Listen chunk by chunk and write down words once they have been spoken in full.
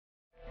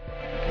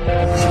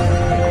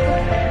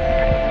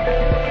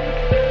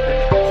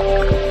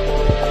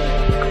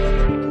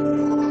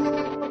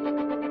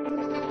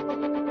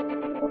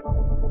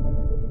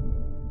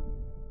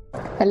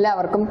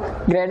എല്ലാവർക്കും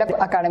grade up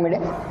അക്കാഡമിയുടെ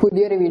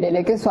പുതിയൊരു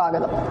വീഡിയോയിലേക്ക്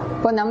സ്വാഗതം.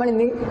 അപ്പോൾ നമ്മൾ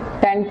ഇന്ന്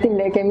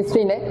 10th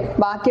കെമിസ്ട്രീൻ്റെ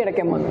ബാക്കി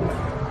അടയ്ക്കാൻ പോകുന്നു,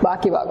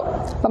 ബാക്കി ഭാഗം.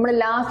 നമ്മുടെ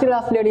ലാസ്റ്റ്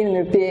ക്ലാസ്സിൽ എവിടെയാണ്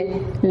നിർത്തിയേ?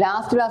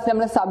 ലാസ്റ്റ് ക്ലാസ്സിൽ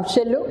നമ്മൾ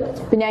സബ്ഷെല്ലും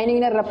പിന്നെ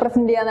അതിനിങ്ങനെ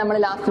റെപ്രസെന്റ് ചെയ്യാൻ നമ്മൾ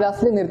ലാസ്റ്റ്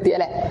ക്ലാസ്സിൽ നിർത്തി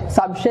അല്ലെ.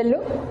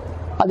 സബ്ഷെല്ലും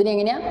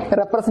അതിനെങ്ങനെയാ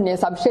റെപ്രസെന്റ്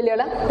ചെയ്യുക,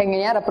 സബ്ഷെല്ലുകളെ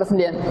എങ്ങനെയാ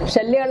റെപ്രസെന്റ് ചെയ്യാൻ.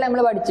 ഷെല്ലുകളെ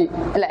നമ്മൾ പഠിച്ചു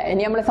അല്ലെ.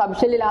 ഇനി നമ്മൾ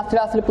സബ്ഷെല്ല് ലാസ്റ്റ്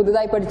ക്ലാസ്സിൽ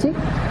പുതുതായി പഠിച്ച്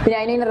പിന്നെ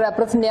അതിനെ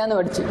റെപ്രസെന്റ് ചെയ്യാന്ന്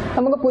പഠിച്ചു.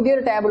 നമുക്ക്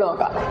പുതിയൊരു ടേബിൾ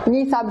നോക്കാം. ഇനി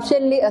ഈ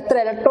സബ്ഷെല്ലിൽ എത്ര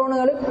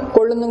ഇലക്ട്രോണുകൾ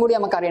കൊള്ളുന്നും കൂടി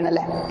നമുക്ക് അറിയണം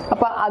അല്ലേ.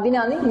 അപ്പൊ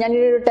അതിനാണ്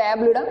ഞാനൊരു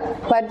ടേബിൾ ഇവിടെ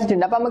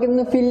വരച്ചിട്ടുണ്ട്. അപ്പൊ നമുക്ക്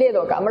ഇന്ന് ഫില്ല് ചെയ്ത്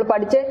നോക്കാം. നമ്മൾ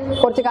പഠിച്ച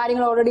കുറച്ച്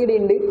കാര്യങ്ങൾ ഓൾറെഡി ഇവിടെ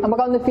ഉണ്ട്,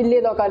 നമുക്ക് അതൊന്ന് ഫില്ല്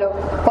ചെയ്ത് നോക്കാലോ.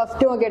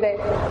 First നോക്കിയട്ടെ,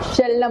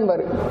 shell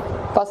number.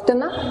 ഫസ്റ്റ്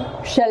എന്ന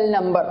ഷെൽ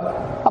നമ്പർ.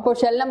 അപ്പോൾ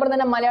ഷെൽ നമ്പർ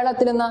തന്നെ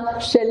മലയാളത്തിൽ എന്ന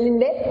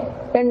ഷെല്ലിന്റെ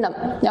എണ്ണം.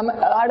 ഞാൻ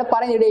അവിടെ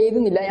പറയുന്നില്ല,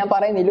 എഴുതുന്നില്ല, ഞാൻ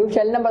പറയുന്നില്ല.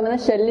 ഷെൽ നമ്പർ തന്നെ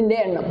ഷെല്ലിന്റെ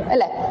എണ്ണം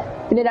അല്ലെ.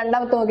 പിന്നെ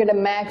രണ്ടാമത്തെ നോക്കിയിട്ട്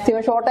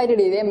മാക്സിമം, ഷോർട്ടായിട്ട്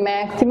എഴുതിയത്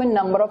maximum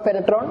number of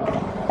electron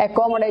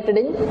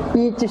accommodated in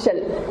each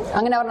shell.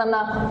 അങ്ങനെ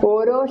പറഞ്ഞാൽ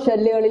ഓരോ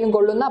ഷെല്ലുകളിലും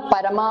കൊള്ളുന്ന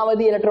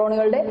പരമാവധി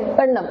ഇലക്ട്രോണുകളുടെ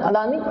എണ്ണം.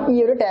 അതാണ് ഈ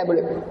ഒരു ടേബിൾ.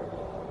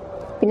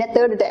 പിന്നെ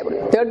തേർഡ്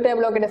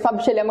ടേബിൾ നോക്കിയിട്ട്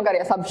സബ്ഷെല്ല്.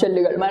 നമുക്കറിയാം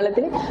സബ്ഷെല്ലുകൾ,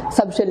 മലയാളത്തിൽ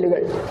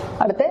സബ്ഷെല്ലുകൾ.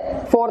 അടുത്ത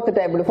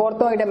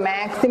ഫോർത്ത് നോക്കിയിട്ട്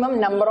maximum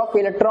number of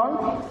electron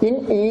in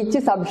each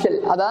subshell.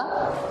 അതാ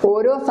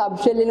ഓരോ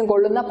സബ്ഷെല്ലിലും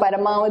കൊള്ളുന്ന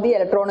പരമാവധി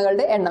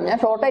ഇലക്ട്രോണുകളുടെ എണ്ണം. ഞാൻ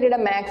ഷോർട്ടായിട്ട്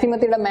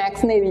മാക്സിമത്തിയുടെ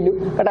മാക്സ്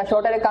എഴുതിയില്ല കേട്ടോ.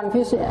 ഷോർട്ടായിട്ട്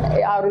കൺഫ്യൂസ്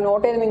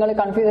നോട്ട് ചെയ്ത് നിങ്ങൾ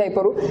കൺഫ്യൂസ്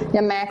ആയിപ്പോറും.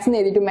 ഞാൻ മാക്സിന്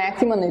എഴുതിയിട്ട്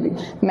മാക്സിമം എന്ന് എഴുതി.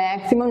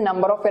 Maximum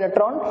number of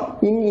electron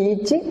in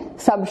each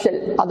subshell.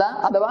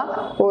 അഥവാ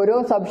ഓരോ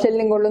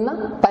സബ്ഷെല്ലിലും കൊള്ളുന്ന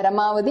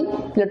പരമാവധി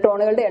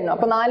ഇലക്ട്രോണുകളുടെ എണ്ണം.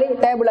 അപ്പൊ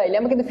 4 ടേബിൾ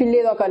ആയില്ലേ. ഇത് ഫില്ല്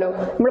ചെയ്ത് നോക്കാലോ.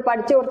 നമ്മൾ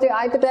പഠിച്ച കുറച്ച്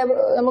ആദ്യത്തെ ടേബിൾ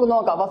നമുക്ക്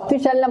നോക്കാം. ഫസ്റ്റ്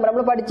ഷെൽ നമ്പർ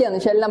നമ്മൾ പഠിച്ചതാണ്.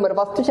 Shell number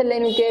first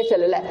ഷെല്ലിനു K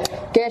shell അല്ലെ.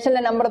 കെ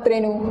ഷെല്ലിന്റെ നമ്പർ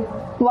എത്രയാണ്?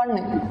 1.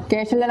 കെ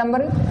ഷെല്ലിന്റെ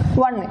നമ്പർ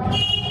 1.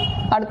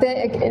 അടുത്ത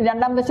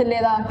രണ്ടാമത്തെ ഷെല്ല്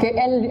ഏതാ?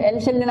 എൽ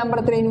ഷെല്ലിന്റെ നമ്പർ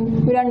എത്രയാണ്?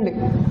 2.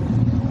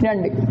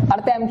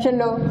 അടുത്ത എം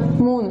ഷെല്ലോ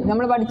 3.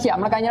 നമ്മൾ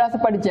നമ്മളെ കഴിഞ്ഞ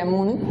ക്ലാസ് പഠിച്ച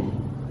 3.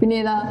 പിന്നെ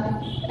ഏതാ?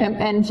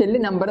 എൻ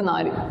ഷെല്ല് നമ്പർ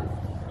 4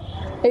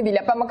 ഇതില്ല.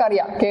 അപ്പൊ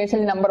നമുക്കറിയാം K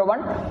shell number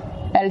 1,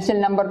 L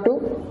shell number 2,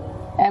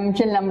 M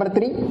shell number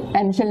 3,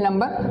 N shell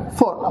number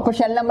 4. അപ്പൊ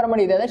ഷെൽ നമ്പർ നമ്മൾ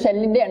എഴുതുന്നത്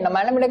ഷെല്ലിന്റെ എണ്ണം.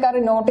 മലയാളം മീഡിയക്കാർ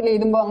നോട്ടിൽ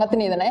എഴുതുമ്പോൾ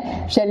അങ്ങനെ എഴുതണേ.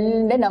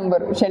 ഷെല്ലിന്റെ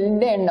നമ്പർ,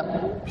 ഷെല്ലിന്റെ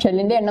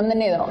എണ്ണം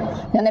തന്നെ എഴുതണം.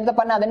 ഞാൻ നേരത്തെ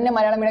പറഞ്ഞ അതന്നെ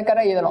മലയാളം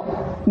മീഡിയക്കാരെ എഴുതണം.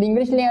 ഇത്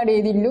ഇംഗ്ലീഷിൽ ഞാൻ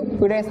എഴുതിയിട്ടുള്ളൂ,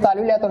 ഇവിടെ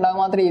സ്ഥലമില്ലാത്തതുകൊണ്ട് അത്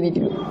മാത്രമേ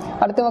എഴുതിയിട്ടുള്ളൂ.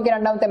 അടുത്ത് നോക്കി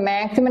രണ്ടാമത്തെ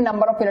maximum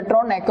number of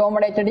electron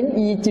accommodated in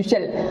each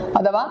shell.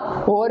 അഥവാ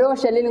ഓരോ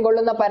ഷെല്ലിലും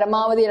കൊള്ളുന്ന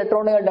പരമാവധി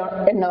ഇലക്ട്രോണുകളുടെ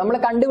എണ്ണം. നമ്മൾ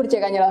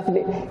കണ്ടുപിടിച്ചേ കഴിഞ്ഞ ക്ലാസ്സിൽ.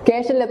 കെ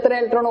ഷെല്ലിൽ എത്ര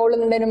ഇലക്ട്രോൺ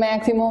കൊള്ളുന്നുണ്ടായിരുന്നു?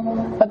 മാക്സിമം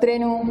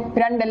എത്രയും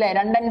 2 അല്ലേ.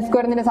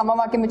 2n²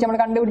 സമവാക്യം വെച്ച്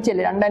നമ്മൾ കണ്ടുപിടിച്ചല്ലേ.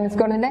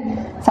 2n²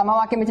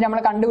 സമവാക്യം വെച്ച് നമ്മൾ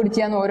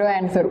കണ്ടുപിടിച്ചാന്ന് ഓരോ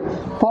ആൻസറും.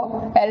 അപ്പോൾ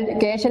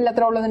കെ ഷെല്ലിൽ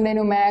എത്ര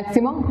ഉള്ളതുണ്ടായിരുന്നു?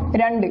 മാക്സിമം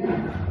 2.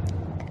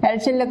 എൽ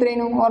ഷെല്ലിൽ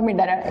എത്രയും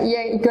ഓർമ്മയില്ല. ഈ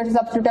ഇക്വേഷൻ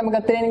സബ്സ്റ്റിറ്റ്യൂട്ട് നമുക്ക്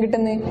എത്രയും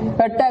കിട്ടുന്നത്?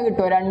 8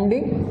 കിട്ടുമോ? 2.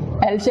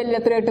 എൽ ഷെല്ലിൽ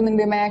എത്ര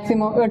കിട്ടുന്നുണ്ട്?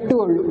 മാക്സിമം 8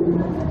 കൊള്ളു.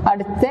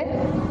 അടുത്ത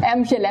എം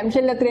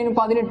ഷെല്ലിൽ എത്രയും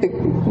 18.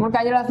 നമ്മൾ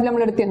കഴിഞ്ഞ ക്ലാസ്സിൽ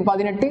നമ്മൾ എടുത്തിരുന്നു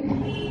 18.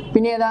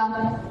 പിന്നെ ഏതാ?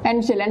 എൻ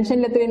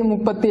ഷെല്ലിൽ എത്രയും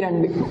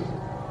 32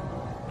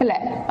 അല്ലേ.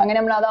 അങ്ങനെ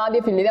നമ്മൾ അത്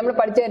ആദ്യം ഫില്ല് ചെയ്ത് നമ്മൾ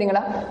പഠിച്ച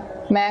കാര്യങ്ങളാ.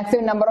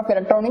 Maximum number of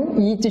electron in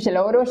each shell.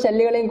 ഓരോ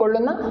ഷെല്ലുകളെയും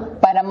കൊള്ളുന്ന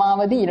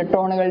പരമാവധി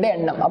ഇലക്ട്രോണുകളുടെ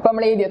എണ്ണം. അപ്പൊ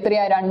നമ്മൾ എഴുതി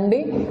എത്രയാ? 2,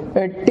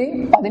 8,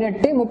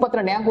 18,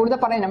 32. ഞാൻ കൂടുതൽ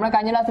പറയുന്നത് നമ്മൾ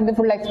കഴിഞ്ഞ ക്ലാസ്സിൽ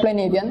ഫുൾ എക്സ്പ്ലെയിൻ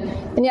ചെയ്താണ്.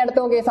 ഇനി അടുത്ത്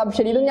നോക്കിയ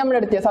സബ്ഷെൽ. ഇതും നമ്മൾ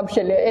എടുത്തിയ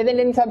സബ്ഷെല്ല്.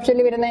 ഏതെങ്കിലും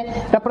സബ്ഷെല്ല് വരുന്നത്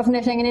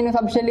റെപ്രസെന്റേഷൻ എങ്ങനെയാണ്?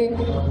 സബ്ഷെല്ല്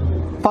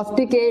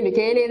ഫസ്റ്റ്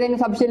കെയിൽ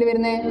ഏതെങ്കിലും സബ്ഷെല്ല്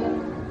വരുന്നത്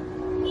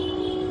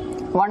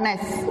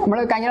 1s. നമ്മൾ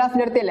കഴിഞ്ഞ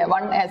ക്ലാസ്സിൽ എടുത്തല്ലേ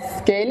 1s.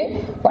 കെയിൽ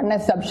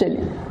 1s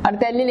സബ്ഷെല്ല്.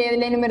 അടുത്ത എല്ലിൽ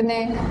ഏതിലേനും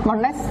വരുന്നത്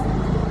 1s,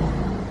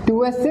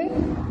 2s,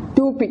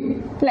 2p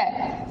അല്ലെ.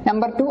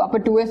 നമ്പർ 2. അപ്പൊ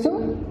 2s ഉം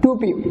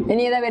 2p യും.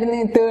 ഇനി ഏതാ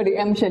വരുന്നത്? Third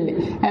M shell.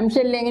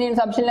 എങ്ങനെയാണ്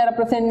സബ്ഷെല്ലിനെ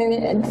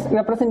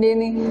റെപ്രസെന്റ്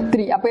ചെയ്യുന്നത്?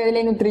 3. അപ്പൊ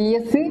ഏതിലേനും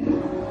 3s,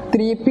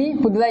 3p.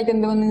 പുതുതായിട്ട്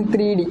എന്ത് വന്ന്?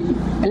 3d.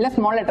 എല്ലാം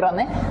സ്മോൾ ലെറ്റർ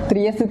ആണ്.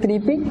 3s,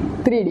 3p,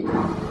 3d.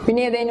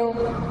 പിന്നെ ഏതേനു?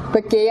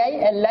 ഇപ്പൊ ki,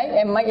 li,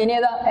 mi. ഇനി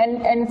ഏതാ?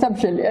 n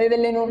subshell.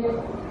 ഏതെല്ലേനു?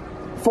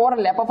 4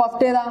 അല്ലേ. അപ്പൊ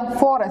ഫസ്റ്റ് ഏതാ?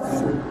 4s.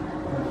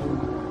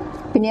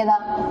 പിന്നെ ഏതാ?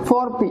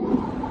 4p.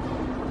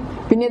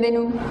 പിന്നെ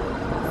ഏതേനു?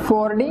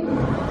 4d,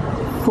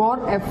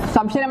 4f.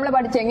 സബ്ഷെൽ നമ്മൾ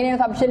പഠിച്ചു എങ്ങനെയാണ്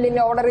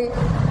സബ്ഷെല്ലിന്റെ order?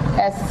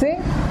 s,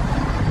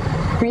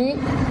 p,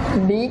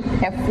 d,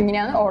 f.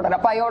 ഇങ്ങനെയാണ് ഓർഡർ.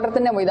 അപ്പൊ ഈ ഓർഡർ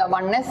തന്നെ പോയി.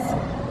 1s,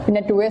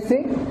 പിന്നെ 2s,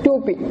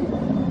 2p,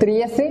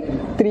 3s,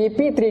 3p,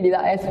 3d.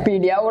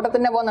 spd ആ ഓർഡർ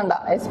തന്നെ പോകുന്നുണ്ടാ.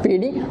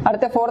 spd.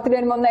 അടുത്ത ഫോർത്തിൽ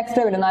വരുമ്പോൾ ഒന്ന്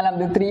എക്സ്ട്രാ വരും.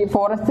 4ാമത്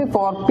 4s,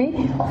 4p,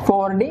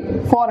 4d,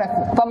 4f.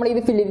 അപ്പൊ നമ്മൾ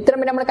ഇത് ഫില്ല് ചെയ്ത്.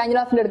 ഇത്രയും നമ്മൾ കഴിഞ്ഞ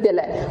ക്ലാസ്സിൽ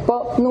എടുത്തല്ലേ. അപ്പൊ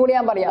ഒന്നുകൂടി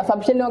ഞാൻ പറയാം.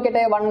 സബ്ഷെൽ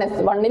നോക്കിയിട്ട് 1s.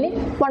 1ൽ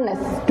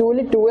 1s, 2ൽ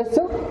 2s,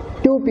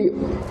 2p,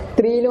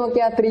 3ൽ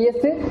നോക്കിയാ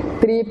 3s,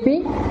 3p,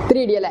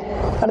 3d അല്ലെ.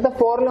 അടുത്ത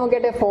 4ൽ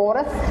നോക്കിയിട്ട്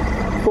 4s,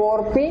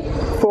 4p,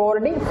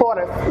 4d,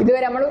 4f.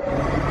 ഇതുവരെ നമ്മൾ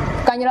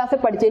കഴിഞ്ഞ ക്ലാസ്സിൽ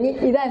പഠിച്ചു. ഇനി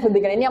ഇതാ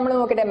ശ്രദ്ധിക്കണം. ഇനി നമ്മൾ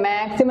നോക്കട്ടെ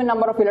maximum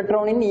number of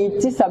electron in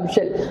each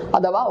subshell.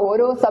 അഥവാ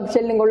ഓരോ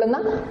സബ്ഷെല്ലിലും കൊള്ളുന്ന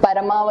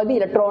പരമാവധി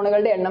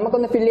ഇലക്ട്രോണുകളുടെ എണ്ണം.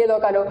 നമുക്കൊന്ന് ഫില്ല് ചെയ്ത്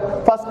നോക്കാലോ.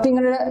 ഫസ്റ്റ്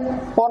ഇങ്ങനെ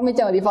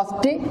ഓർമ്മിച്ചാൽ മതി.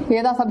 ഫസ്റ്റ്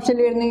ഏതാ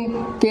സബ്ഷെല്ല് വരുന്നത്?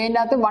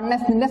 കെന്റെ അകത്ത്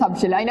 1s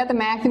സബ്ഷെല്ല്. അതിന്റെ അകത്ത്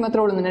മാക്സിമം എത്ര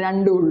കൊള്ളുന്നുണ്ട്?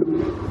 2 ഉള്ളൂ.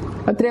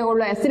 എത്രയേ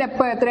കൊള്ളൂ? എസ്സിൽ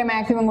എപ്പോൾ എത്ര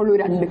മാക്സിമം കൊള്ളൂ?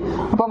 2.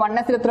 അപ്പൊ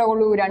 1s എത്ര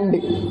കൊള്ളൂ? 2.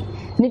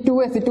 ഇനി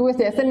 2s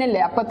s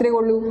തന്നെയല്ലേ, അപ്പൊ എത്രയേ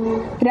ഉള്ളൂ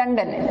 2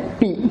 തന്നെ.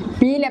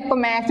 പിയിൽ എപ്പോൾ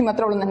മാക്സിമം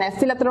എത്ര ഉള്ളൂ തന്നെ,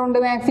 എസ്സിൽ എത്ര ഉണ്ട്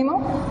മാക്സിമം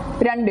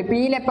 2,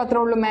 പിയിൽ എപ്പോൾ എത്ര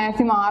ഉള്ളൂ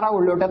മാക്സിമം 6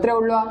 ഉള്ളൂ കേട്ടോ. എത്ര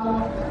ഉള്ളൂ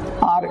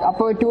 6.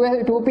 അപ്പോൾ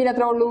 2p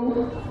എത്ര ഉള്ളൂ,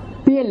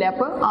 പി അല്ലേ,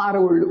 അപ്പൊ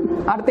 6 ഉള്ളൂ.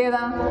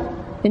 അടുത്തേതാ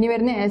ഇനി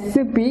വരുന്ന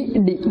എസ് പി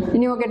ഡി.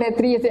 ഇനി നോക്കട്ടെ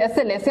 3s എസ്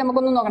അല്ലേ, എസ്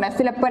നമുക്കൊന്നും നോക്കണം,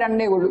 എസ്സിൽ എപ്പോൾ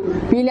 2 ഉള്ളൂ,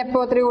 പിയിൽ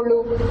എപ്പോൾ എത്രയേ ഉള്ളൂ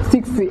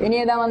 6. ഇനി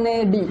ഏതാ വന്ന്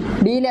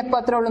ഡിയിൽ എപ്പോൾ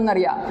എത്ര ഉള്ളൂ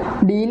എന്നറിയാം,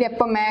 ഡിയിൽ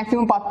എപ്പോൾ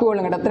മാക്സിമം 10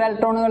 കൊള്ളും കേട്ടോ. എത്ര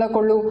ഇലക്ട്രോണുകളൊക്കെ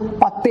ഉള്ളൂ,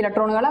 10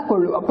 ഇലക്ട്രോണുകളൊക്കെ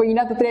ഉള്ളൂ. അപ്പൊ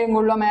ഇതിനകത്ത് എത്രയും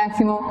കൊള്ളുക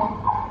മാക്സിമം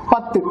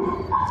 10.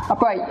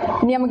 അപ്പൊ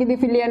ഇനി നമുക്ക് ഇത്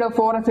ഫില്ല് ചെയ്യാലോ.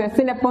 4s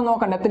എസ്സിൽ എപ്പോൾ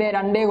നോക്കണ്ട, എത്ര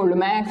 2 കൊള്ളൂ,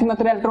 മാക്സിമം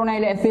എത്ര ഇലക്ട്രോൺ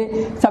ആയാലും എസ്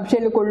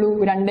സബ്ഷെല്ലിൽ കൊള്ളൂ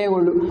 2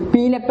 കൊള്ളൂ.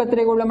 പിയിൽ എപ്പോൾ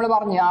എത്രയേ കൊള്ളൂ നമ്മൾ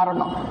പറഞ്ഞു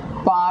 6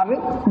 അപ്പൊ 6.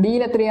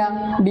 ഡിയിൽ എത്രയാ,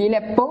 ഡിയിൽ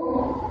എപ്പോ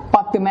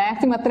 10,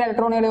 മാക്സിമം എത്ര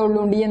ഇലക്ട്രോണുകളെ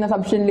ഉള്ളൂ ഡി എന്ന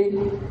സബ്ഷെല്ലിൽ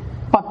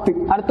 10.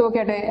 അടുത്ത്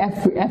നോക്കിയാട്ടെ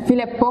എഫിൽ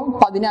എപ്പോ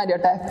 14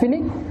 കേട്ടോ, എഫിൽ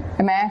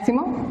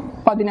മാക്സിമം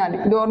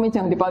 14. ഇത്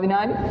ഓർമ്മിച്ചാൽ മതി,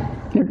 14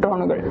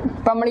 ഇലക്ട്രോണുകൾ.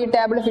 അപ്പൊ നമ്മൾ ഈ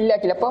ടേബിൾ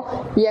ഫില്ലാക്കില്ല. അപ്പോൾ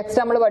ഈ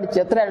എക്സ്ട്രാ നമ്മൾ പഠിച്ചു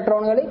എത്ര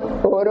ഇലക്ട്രോണുകൾ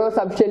ഓരോ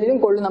സബ്ഷെല്ലിലും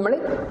കൊള്ളും നമ്മൾ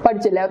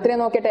പഠിച്ചില്ല. എത്രയാ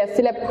നോക്കിയാട്ടെ,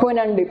 എസ്സിൽ എപ്പോ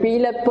 2,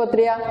 പിയിൽ എപ്പോ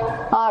എത്രയാ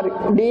 6,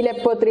 ഡിയിൽ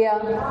എപ്പോ എത്രയാ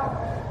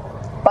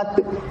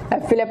 10,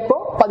 എഫിൽ എപ്പോ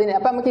 14.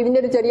 അപ്പൊ നമുക്ക് ഇതിന്റെ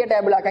ഒരു ചെറിയ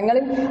ടേബിൾ ആക്കാം. നിങ്ങൾ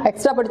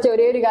എക്സ്ട്രാ പഠിച്ച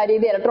ഒരേ ഒരു കാര്യം,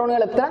 ഇത്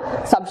ഇലക്ട്രോണുകൾ എത്ര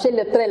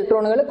സബ്ഷെല്ലിൽ എത്ര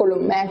ഇലക്ട്രോണുകൾ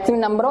കൊള്ളും, maximum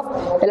number of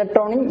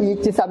electron in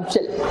each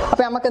subshell.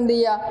 അപ്പൊ നമുക്ക് എന്ത്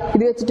ചെയ്യാം,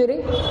 ഇത് വെച്ചിട്ടൊരു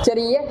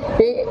ചെറിയ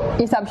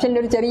ഈ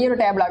സബ്ഷെല്ലിന്റെ ഒരു ചെറിയൊരു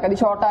ടേബിൾ ആക്കാം. അത്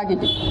ഷോർട്ട്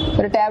ആക്കിയിട്ട്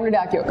ഒരു ടേബിൾ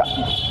ആക്കി വെക്കാം,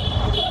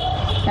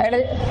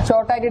 അവിടെ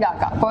ഷോർട്ടായിട്ട്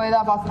ഇതാക്കാം. അപ്പോൾ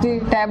ഏതാ ഫസ്റ്റ്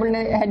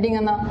ടേബിളിന്റെ ഹെഡിങ്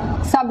എന്നാ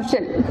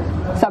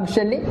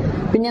സബ്ഷെല്ല്,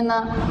 പിന്നെ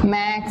എന്നാ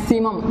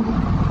maximum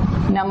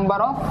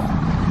number of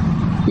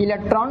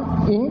electron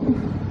in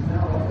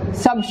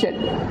subshell.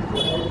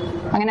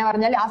 അങ്ങനെ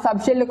പറഞ്ഞാൽ ആ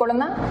സബ്ഷെല്ലിൽ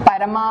കൊള്ളുന്ന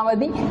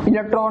പരമാവധി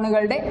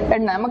ഇലക്ട്രോണുകളുടെ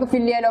എണ്ണം നമുക്ക്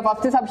ഫില്ല് ചെയ്യാലോ.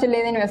 ഫസ്റ്റ് സബ്ഷെൽ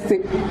ഏതിനു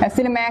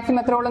എസ്സിൽ മാക്സിമം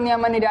എത്ര കൊള്ളുന്നു ഞാൻ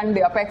പറഞ്ഞു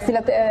 2. അപ്പൊ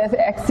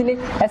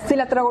എസ്സിൽ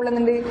എത്ര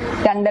കൊള്ളുന്നുണ്ട്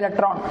 2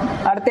 electron.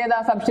 അടുത്തേതാ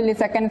subshell,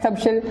 second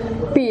subshell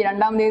P.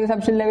 രണ്ടാമത് ഏത്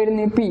സബ്ഷെല്ലിൽ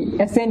വരുന്നത് പി.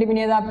 എസ്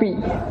പിന്നെ ഏതാ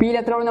പിയിൽ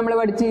എത്ര കൊള്ളും നമ്മൾ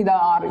പഠിച്ച് ഇതാ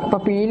 6. അപ്പൊ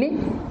പിയിൽ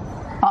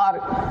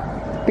 6.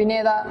 പിന്നെ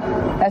ഏതാ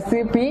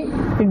എസ് പി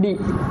ഡി.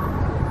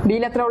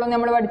 ഡിയിൽ എത്ര ഉള്ളൂ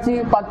നമ്മൾ പഠിച്ച്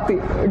 10.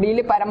 ഡിയിൽ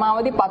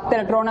പരമാവധി 10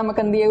 ഇലക്ട്രോൺ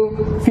നമുക്ക് എന്ത് ചെയ്യും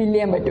ഫില്ല്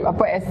ചെയ്യാൻ പറ്റും.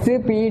 അപ്പൊ എസ്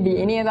പി ഡി.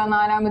 ഇനി ഏതാ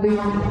നാലാമത്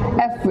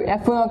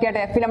എഫ്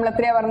നോക്കിയാട്ടെ, എഫിൽ നമ്മൾ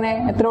എത്രയാ പറഞ്ഞേ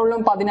എത്ര ഉള്ളൂ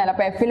 14.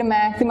 അപ്പൊ എഫിൽ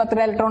മാക്സിമം എത്ര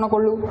ഇലക്ട്രോണൊക്കെ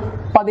ഉള്ളൂ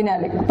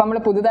 14. അപ്പൊ നമ്മൾ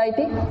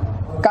പുതുതായിട്ട്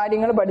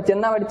കാര്യങ്ങൾ പഠിച്ചു.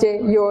 എന്നാ പഠിച്ചേ,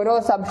 ഈ ഓരോ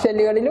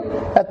സബ്ഷെല്ലുകളിലും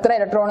എത്ര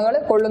ഇലക്ട്രോണുകൾ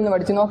കൊള്ളുന്നു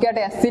പഠിച്ചു.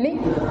 നോക്കിയാട്ടെ എസ്സിൽ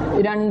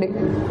 2,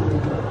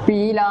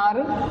 പിയിൽ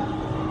 6,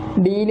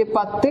 ഡിയിൽ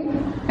 10,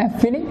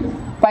 എഫിൽ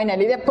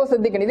 14. ഇത് എപ്പോ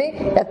ശ്രദ്ധിക്കണം, ഇത്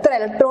എത്ര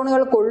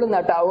ഇലക്ട്രോണുകൾ കൊള്ളുന്ന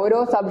കേട്ടോ. ഓരോ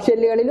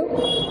സബ്ഷെല്ലുകളിലും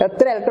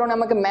എത്ര ഇലക്ട്രോൺ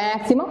നമുക്ക്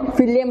മാക്സിമം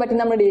ഫില്ല് ചെയ്യാൻ പറ്റും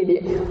നമ്മുടെ ഡി.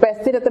 ഇപ്പൊ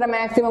എസ്സിൽ എത്ര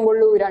മാക്സിമം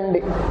കൊള്ളൂ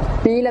 2,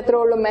 പിയിൽ എത്ര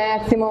ഉള്ളൂ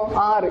മാക്സിമം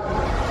 6,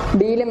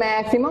 ഡിയിൽ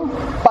മാക്സിമം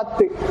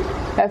 10,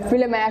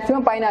 എഫില്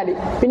മാക്സിമം 14.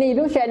 പിന്നെ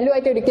ഇതും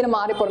ഷെല്ലുമായിട്ട് ഒരിക്കലും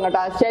മാറിപ്പോകും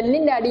കേട്ടോ.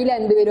 ഷെല്ലിന്റെ അടിയിൽ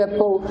എന്ത് വരും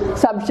എപ്പോ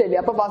സബ്ഷെല്ല്.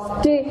 അപ്പൊ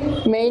ഫസ്റ്റ്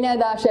മെയിൻ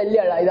ആയത് ആ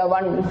ഷെല്ലുകളാണ്, ഇതാ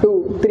 1, 2,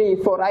 3,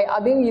 4.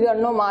 അതും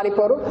ഇതെണ്ണോ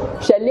മാറിപ്പോറും.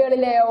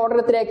 ഷെല്ലുകളിലെ ഓർഡർ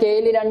എത്രയാ,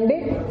 കെയിൽ 2,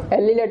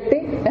 എല്ലിൽ 8,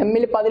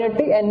 എമ്മിൽ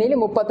 18, എന്നിൽ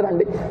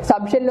 32.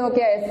 സബ്ഷെല്ല്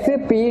നോക്കിയാൽ എസ്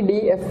പി ഡി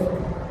എഫ്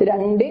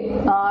 2,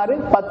 6,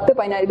 10,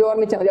 14. ഇത്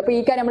ഓർമ്മിച്ചാൽ മതി. അപ്പൊ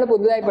ഈ കാര്യം നമ്മൾ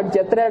പുതുതായി പഠിച്ചു,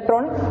 എത്ര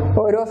ഇലക്ട്രോൺ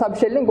ഓരോ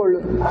സബ്ഷെല്ലും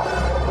കൊള്ളും.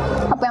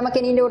 അപ്പൊ നമുക്ക്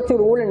ഇനി ഇതിന്റെ കുറച്ച്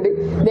റൂൾ ഉണ്ട്,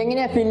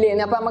 ഇതെങ്ങനെയാ ഫില്ല്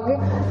ചെയ്യുന്നത്. അപ്പൊ നമുക്ക്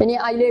ഇനി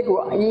അതിലേക്ക്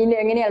പോവാം. ഇതിന്റെ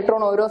എങ്ങനെ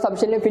ഇലക്ട്രോൺ ഓരോ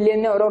സബ്ഷെല്ലും ഫില്ല്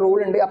ചെയ്യുന്ന ഓരോ റൂൾ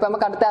ഉണ്ട്. അപ്പൊ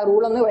നമുക്ക് അടുത്ത ആ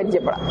റൂൾ ഒന്ന്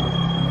പരിചയപ്പെടാം.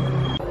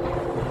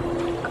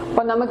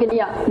 അപ്പൊ നമുക്ക് ഇനി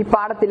ഈ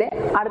പാഠത്തിലെ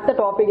അടുത്ത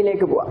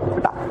ടോപ്പിക്കിലേക്ക് പോവാം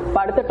കേട്ടോ. അപ്പൊ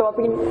അടുത്ത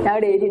ടോപ്പിക്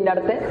ഞങ്ങളുടെ ഏരിയന്റെ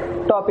അടുത്ത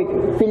topic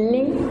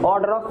filling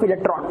order of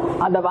electron,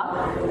 അഥവാ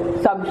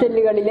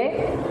സബ്ഷെല്ലുകളിലെ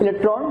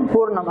ഇലക്ട്രോൺ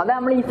പൂർണ്ണം. അതാ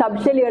നമ്മൾ ഈ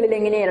സബ്ഷെല്ലുകളിൽ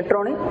എങ്ങനെയാ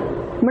ഇലക്ട്രോൺ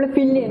നമ്മൾ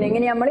ഫില്ല് ചെയ്യുന്നത്,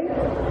 എങ്ങനെയാ നമ്മൾ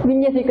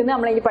വിന്യസിക്കുന്നത്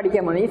നമ്മളെങ്കിൽ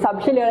പഠിക്കാൻ പോകുന്നത്. ഈ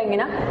സബ്ഷെല്ലുകൾ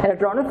എങ്ങനെ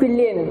ഇലക്ട്രോൺ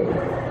ഫില്ല് ചെയ്യുന്നത്.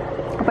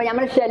 അപ്പൊ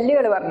നമ്മൾ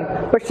ഷെല്ലുകൾ പറഞ്ഞു.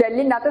 അപ്പൊ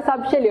ഷെല്ലിന്റെ അകത്ത്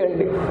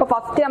സബ്ഷെല്ലുകളുണ്ട്. അപ്പൊ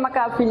ഫസ്റ്റ് നമുക്ക്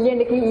ആ ഫില്ല്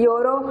ചെയ്യേണ്ടെങ്കിൽ ഈ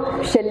ഓരോ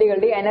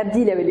ഷെല്ലുകളുടെ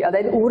എനർജി ലെവൽ,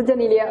 അതായത് ഊർജ്ജ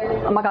നില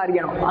നമുക്ക്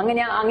അറിയണം.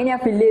 അങ്ങനെയാ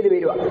ഫില്ല് ചെയ്ത്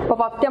വരിക. അപ്പൊ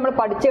ഫസ്റ്റ് നമ്മൾ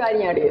പഠിച്ച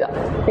കാര്യം ആഡ് ചെയ്താ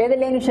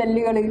ഏതെല്ലാം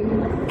ഷെല്ലുകൾ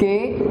K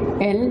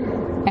L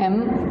M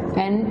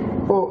N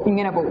O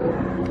ഇങ്ങനെ പോകും.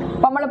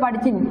 അപ്പൊ നമ്മൾ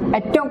പഠിച്ചു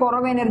ഏറ്റവും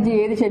കുറവ് എനർജി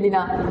ഏത്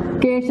ഷെല്ലിനാ,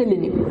 കെ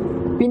ഷെല്ലിന്.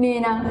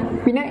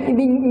 പിന്നെ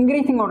ഇത്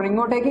ഇൻക്രീസിങ് ഓർഡർ,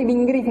 ഇങ്ങോട്ടേക്ക് ഇത്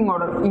ഇൻക്രീസിങ്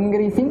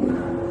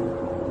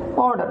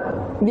ഓർഡർ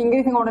ഇത്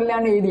ഇൻക്രീസിങ്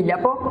ഓർഡറിലാണ് എഴുതിയില്ല.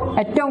 അപ്പോൾ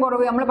ഏറ്റവും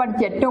കുറവ് നമ്മൾ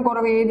പഠിച്ചു, ഏറ്റവും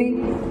കുറവ് ഏത്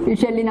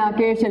ഷെല്ലിനാ,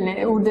 കെ ഷെല്ലിന്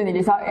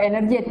ഊർജ്ജനില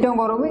എനർജി ഏറ്റവും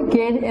കുറവ്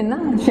കെ എന്ന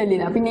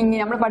ഷെല്ലിനാ. പിന്നെ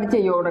ഇങ്ങനെ നമ്മൾ പഠിച്ച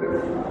ഈ ഓർഡർ.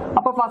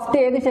 അപ്പൊ ഫസ്റ്റ്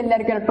ഏത്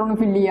ഷെല്ലായിരിക്കും ഇലക്ട്രോൺ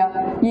ഫില്ല്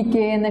ചെയ്യുക, ഈ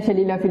കെ എന്ന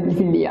ഷെല്ലിലാ ഫില്ല്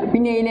ചെയ്യുക.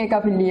 പിന്നെ എയിലേക്കാ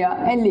ഫില്ല്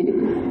ചെയ്യുക, എല്ലിൽ,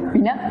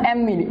 പിന്നെ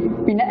എമ്മിൽ,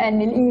 പിന്നെ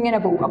എന്നിൽ,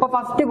 ഇങ്ങനെ പോകും. അപ്പൊ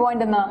ഫസ്റ്റ്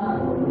പോയിന്റ് എന്നാ,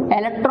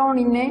 electron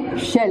in A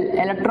shell.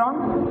 Electron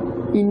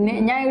ഇന്നെ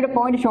ഞാൻ ഇവിടെ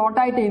പോയിന്റ്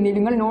ഷോർട്ടായിട്ട് ചെയ്യുന്നില്ല,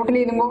 നിങ്ങൾ നോട്ടിൽ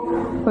എഴുതുമ്പോൾ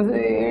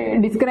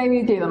ഡിസ്ക്രൈബ്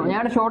ചെയ്തോ.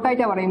 ഞാൻ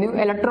ഷോർട്ടായിട്ടാണ് പറയുന്നത്.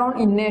 Electron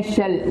in A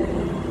shell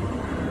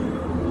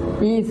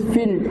is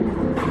filled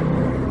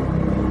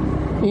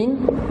in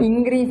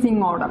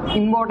increasing order.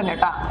 Important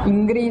കേട്ടാ,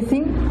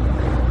 increasing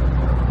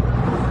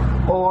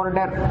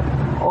order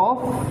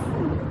of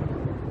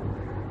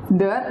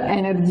the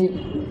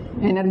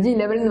energy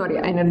level എന്ന്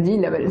പറയാം, എനർജി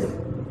ലെവൽസ്.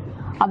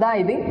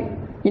 അതായത്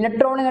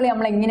ഇലക്ട്രോണുകൾ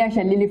നമ്മൾ എങ്ങനെയാണ്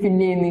ഷെല്ലിൽ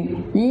ഫില്ല് ചെയ്യുന്നത്?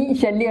 ഈ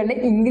ഷെല്ലുകളുടെ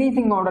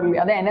ഇൻക്രീസിങ് ഓർഡറിൽ,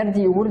 അത്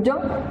എനർജി ഊർജ്ജം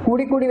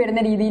കൂടി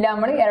വരുന്ന രീതിയിൽ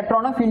നമ്മൾ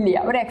ഇലക്ട്രോണെ ഫില്ല്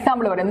ചെയ്യുക. ഒരു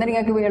എക്സാമ്പിൾ പറയാം, എന്നാൽ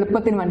നിങ്ങൾക്ക്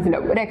എളുപ്പത്തിൽ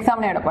മനസ്സിലാവും. ഒരു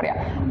എക്സാമ്പിൾ ഇവിടെ പറയാം.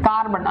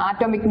 Carbon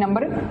atomic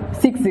number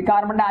 6,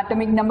 കാർബണിന്റെ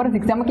atomic number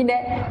 6. നമുക്ക് ഇതിന്റെ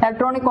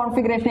ഇലക്ട്രോണിക്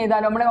കോൺഫിഗറേഷൻ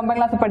ചെയ്താലും നമ്മൾ 9ാം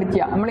ക്ലാസ്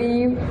പഠിക്കുക, നമ്മൾ ഈ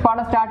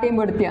പാഠം സ്റ്റാർട്ട്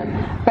ചെയ്യുമ്പോൾ എടുത്തിയാണ്.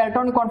 അപ്പോൾ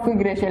ഇലക്ട്രോണിക്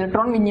കോൺഫിഗറേഷൻ,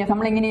 ഇലക്ട്രോൺ വിന്യാസം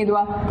നമ്മൾ എങ്ങനെ എഴുതുക?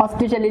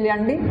 ഫസ്റ്റ് ഷെല്ലിൽ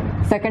 2,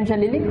 സെക്കൻഡ്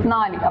ഷെല്ലിൽ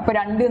 4. അപ്പോൾ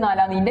 2, 4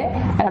 ആണ് ഇതിന്റെ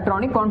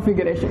ഇലക്ട്രോണിക്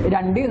കോൺഫിഗറേഷൻ.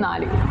 2,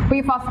 4. അപ്പോൾ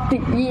ഈ ഫസ്റ്റ്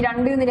ഈ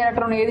 2 എന്ന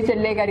ഇലക്ട്രോൺ ഏത്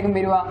ഷെല്ലിലേക്കായിരിക്കും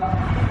വരിക?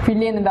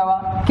 ഫില്ല് ചെയ്യുന്നുണ്ടാവുക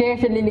കെ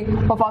ഷെല്ലിൽ.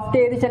 അപ്പോൾ ഫസ്റ്റ്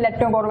ഏത് ഷെല്ലിൽ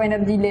ഏറ്റവും കുറവ്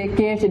എനർജിയില്ലേ?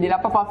 കെ ഷെല്ലിൽ.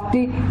 അപ്പോൾ ഫസ്റ്റ്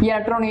ഈ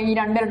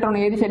 2 ഇലക്ട്രോൺ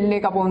ഏത്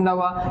ഷെല്ലിലേക്കാണ്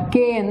പോകുന്നുണ്ടാവുക?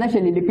 കെ എന്ന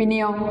ഷെല്ലിൽ. പിന്നെ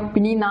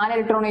ഈ 4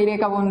 ഇലക്ട്രോൺ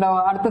ഏതിലേക്കാണ്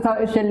പോകുന്നുണ്ടാവുക? അടുത്ത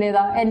ഷെല്ല്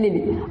ഏതാ? എല്ലിൽ.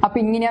 അപ്പോൾ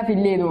ഇങ്ങനെയാ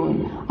ഫില്ല് ചെയ്ത്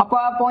പോകുന്നത്. അപ്പോൾ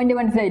ആ പോയിന്റ്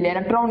മനസ്സിലായില്ലേ?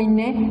 Electron in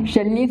A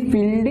shell is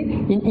filled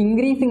in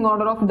increasing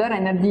order of there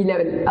energy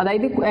level.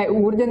 അതായത്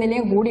ഊർജ്ജ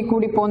നിലയം കൂടി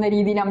പോകുന്ന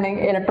രീതിയിൽ നമ്മൾ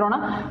ഇലക്ട്രോണെ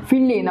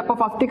ഫില്ല് ചെയ്യുന്നത്. അപ്പോൾ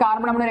ഫസ്റ്റ്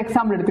കാർബൺ നമ്മളൊരു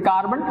എക്സാമ്പിൾ എടുത്ത്,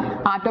 കാർബൺ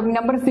ആറ്റോമിക്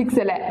നമ്പർ 6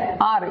 അല്ലേ?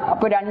 6.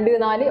 അപ്പോൾ 2,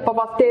 4. അപ്പോൾ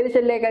ഫസ്റ്റ് ഏത്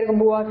ഷെല്ലിലേക്കായിരിക്കും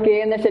പോവുക? കെ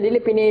എന്ന ഷെല്ലിൽ.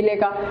 പിന്നെ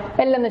ഇതിലേക്കാ?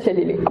 എൽ എന്ന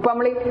ഷെല്ലിൽ. അപ്പോൾ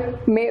നമ്മൾ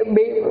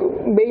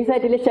ബേസ്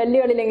ആയിട്ടുള്ള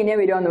ഷെല്ലുകളിൽ എങ്ങനെയാണ്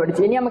വരിക എന്ന്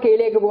പഠിച്ചു. ഇനി നമുക്ക്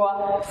എയിലേക്ക് പോവാം,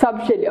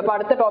 സബ് ഷെല്ല്. അപ്പോൾ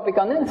അടുത്ത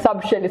ടോപ്പിക്കാണ്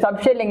സബ് ഷെല്ല്.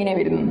 സബ് ഷെല്ല് എങ്ങനെയാണ്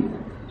വരുന്നത്?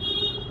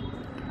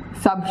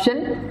 സബ് ഷെൽ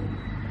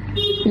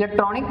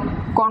ഇലക്ട്രോണിക്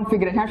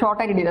കോൺഫിഗറേഷൻ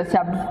ഷോർട്ടായിട്ട് ചെയ്തത്.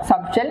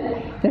 സബ് ഷെൽ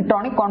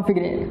ഇലക്ട്രോണിക്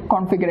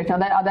കോൺഫിഗറേഷൻ,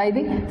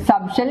 അതായത്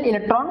സബ് ഷെൽ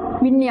ഇലക്ട്രോൺ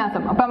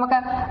വിന്യാസം. അപ്പൊ നമുക്ക്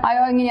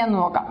എങ്ങനെയാന്ന്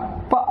നോക്കാം.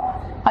 അപ്പൊ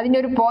അതിന്റെ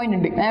ഒരു പോയിന്റ്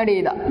ഉണ്ട്, ഞാൻ ഇവിടെ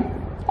എഴുതാം.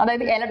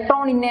 അതായത്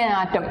electron in an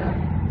atom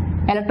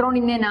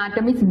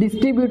is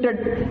distributed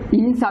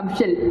in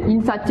subshell in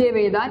such a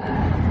way that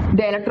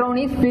the electron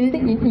is filled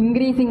in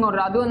increasing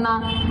order. adu enna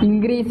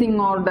increasing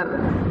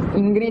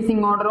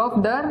order of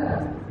their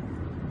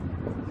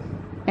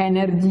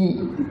energy.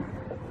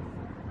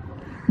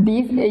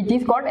 It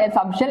is called a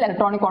subshell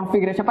electronic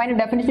configuration. അപ്പോൾ അതിന്റെ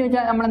definition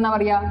വെച്ചാൽ നമ്മൾ എന്താ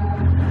പറയുക?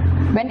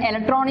 when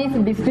electron is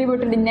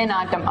distributed in an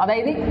atom,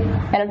 അതായത്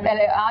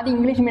ആദ്യം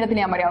English മീഡിയത്തിൽ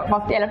ഞാൻ പറയാം.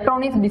 First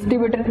electron is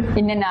distributed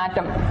in an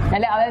atom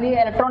അല്ലെ, അതായത്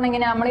ഇലക്ട്രോൺ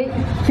എങ്ങനെ നമ്മൾ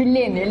ഫില്ല്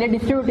ചെയ്യുന്നത് അല്ലെ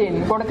ഡിസ്ട്രിബ്യൂട്ട്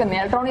ചെയ്യുന്നത് കൊടുക്കുന്നത്.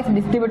 Electron is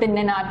distributed in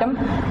an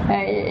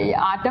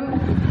atom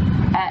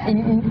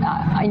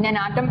in an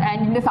atom and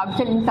in the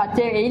subshell in such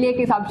a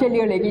aiലേക്ക്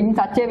സബ്ഷെല്ലുകളിലേക്ക് in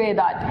such a way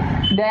that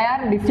they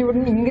are distributed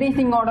in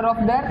increasing order of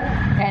their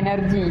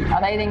energy.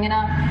 അതായത് എങ്ങനെ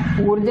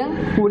ഊർജ്ജം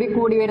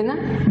കൂടി വരുന്ന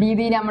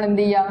രീതിയിൽ നമ്മൾ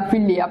എന്ത് ചെയ്യുക?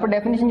 ഫില്ല് ചെയ്യുക. അപ്പോൾ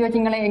ഡെഫിനിഷൻ ചോദിച്ചാൽ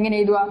നിങ്ങൾ എങ്ങനെ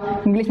എഴുതുക?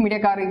 English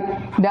മീഡിയക്കാർ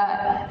the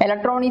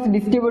electron is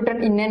distributed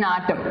in an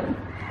atom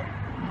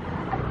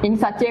in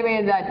such a way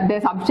that the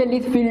subshell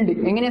is filled.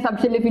 എങ്ങനെ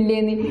സബ്ഷെല്ല് ഫില്ല്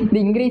ചെയ്യുന്നത്? The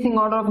increasing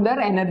order of there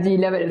energy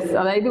levels,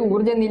 അതായത്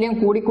ഊർജ്ജ നിലയം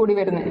കൂടി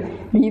വരുന്ന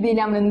രീതിയിൽ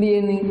നമ്മൾ എന്ത്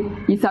ചെയ്യുന്നത്?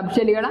 ഈ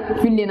സബ്ഷെല്ലുകളെ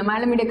ഫില്ല് ചെയ്യുന്നത്.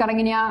 മലയാളം മീഡിയക്കാർ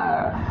എങ്ങനെയാ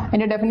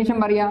അതിന്റെ ഡെഫിനിഷൻ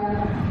പറയാ?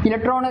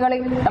 ഇലക്ട്രോണുകൾ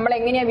നമ്മൾ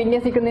എങ്ങനെയാ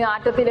വിന്യസിക്കുന്നത്?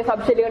 ആറ്റത്തിലെ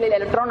സബ്ഷെല്ലുകളിൽ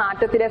ഇലക്ട്രോൺ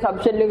ആറ്റത്തിലെ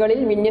സബ്ഷെല്ലുകളിൽ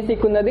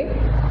വിന്യസിക്കുന്നത്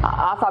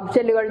ആ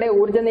സബ്ഷെല്ലുകളുടെ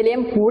ഊർജ്ജ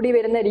നിലയം കൂടി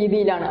വരുന്ന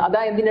രീതിയിലാണ്.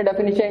 അതാ ഇതിന്റെ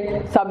definition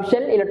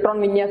subshell electron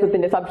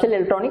വിന്യാസത്തിന്റെ, subshell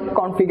electronic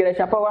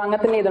configuration. അപ്പോൾ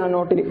അങ്ങനെ തന്നെ എഴുതണം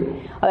നോട്ടിൽ.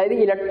 അതായത്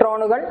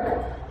ഇലക്ട്രോണുകൾ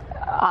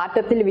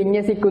ആറ്റത്തിൽ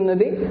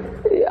വിന്യസിക്കുന്നത്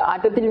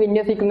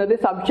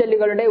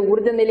സബ്ഷെല്ലുകളുടെ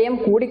ഊർജ്ജ നിലയം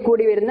കൂടി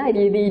വരുന്ന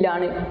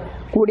രീതിയിലാണ്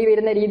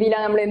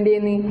നമ്മൾ എന്ത്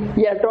ചെയ്യുന്നത്?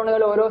 ഈ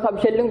ഇലക്ട്രോണുകൾ ഓരോ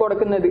സബ്ഷെല്ലും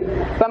കൊടുക്കുന്നത്.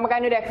 അപ്പൊ നമുക്ക്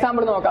അതിനൊരു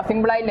എക്സാമ്പിൾ നോക്കാം,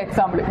 സിമ്പിൾ ആയിട്ടുള്ള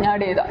എക്സാമ്പിൾ ഞാൻ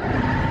ഇവിടെ എഴുതാം.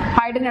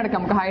 ഹൈഡ്രജൻ എടുക്കാം,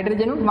 നമുക്ക്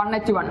ഹൈഡ്രജനും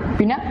 1H1,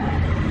 പിന്നെ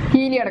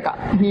ഹീലിയം എടുക്കാം,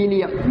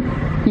 ഹീലിയം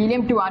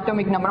 2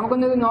 ആറ്റോമിക് നമ്പർ.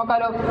 നമുക്കൊന്ന്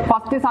നോക്കാലോ.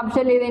 ഫസ്റ്റ്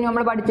സബ്ഷെൽ ഏതേനും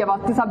നമ്മൾ പഠിച്ച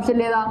ഫസ്റ്റ് സബ്ഷെൽ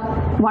ഏതാ?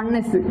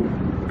 1s.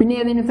 പിന്നെ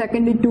ഏതെങ്കിലും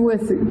സെക്കൻഡ്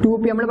 2s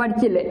 2p നമ്മൾ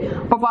പഠിച്ചില്ലേ?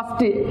 അപ്പൊ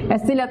ഫസ്റ്റ്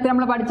എസ്സിൽ എത്ര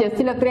നമ്മൾ പഠിച്ചു?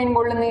 എസ്സിൽ എത്രയും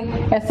കൊള്ളുന്നത്?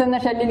 എസ് എന്ന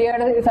ഷെല്ലിൽ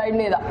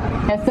സൈഡിൽ ഏതാ?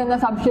 എസ് എന്ന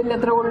സബ്ഷെല്ലിൽ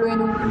എത്ര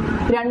കൊള്ളുവേനു?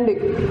 2.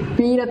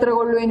 പിയിൽ എത്ര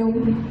കൊള്ളുവേനു?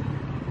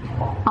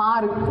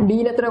 6.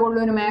 ഡിയിൽ എത്ര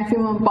കൊള്ളുവേനു?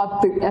 മാക്സിമം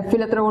 10.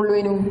 എഫിൽ എത്ര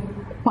കൊള്ളുവേനു?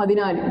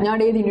 14. ഞാൻ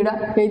എഴുതി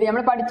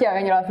നമ്മൾ പഠിച്ച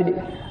കഴിഞ്ഞ ക്ലാസ്സിൽ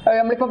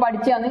നമ്മളിപ്പോ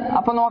പഠിച്ചാന്ന്.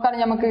 അപ്പൊ നോക്കാം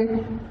നമുക്ക്.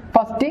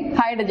 ഫസ്റ്റ്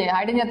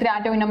ഹൈഡ്രജൻ എത്ര?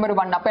 Atomic number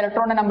 1. അപ്പൊ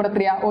ഇലക്ട്രോണിന്റെ നമ്പർ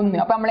എത്രയാ? 1.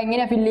 അപ്പൊ നമ്മൾ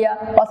എങ്ങനെയാ ഫില്ല്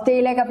ചെയ്യുക? ഫസ്റ്റ്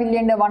എയിലേക്കാ ഫില്ല്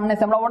ചെയ്യേണ്ടത് 1s.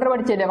 നമ്മൾ ഓർഡർ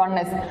പഠിച്ചല്ലേ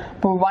 1s.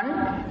 അപ്പൊ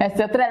 1s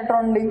എത്ര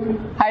ഇലക്ട്രോൺ ഉണ്ട്?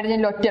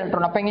 ഹൈഡ്രജനിൽ ഒറ്റ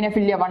ഇലക്ട്രോൺ. അപ്പൊ എങ്ങനെയാ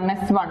ഫില്ല് ചെയ്യുക?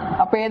 1s1.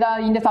 അപ്പൊ ഏതാ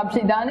ഇതിന്റെ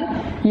സബ്ഷെൽ? ഇതാണ്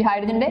ഈ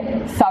ഹൈഡ്രജന്റെ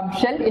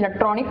subshell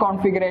electronic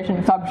configuration.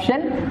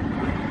 Subshell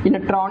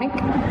electronic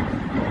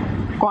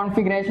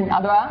configuration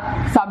അഥവാ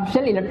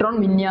സബ്ഷെൽ ഇലക്ട്രോൺ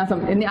വിന്യാസം.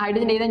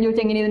 ഹൈഡ്രജൻ ഏതാ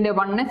ചോദിച്ചാൽ എങ്ങനെ? ഇതിന്റെ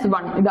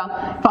 1s1. ഇതാ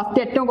ഫസ്റ്റ്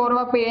ഏറ്റവും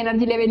കുറവ്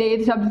എനർജി ലെവൽ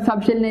ഏത്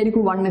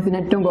സബ്ഷെല്ലിനായിരിക്കും? 1s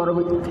ഏറ്റവും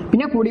കുറവ്.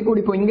 പിന്നെ കൂടി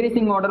പോയി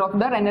increasing order of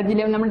there energy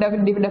level നമ്മൾ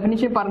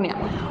ഡെഫിനിഷൻ പറഞ്ഞ.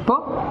 അപ്പോൾ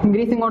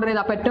ഇൻക്രീസിംഗ് ഓർഡർ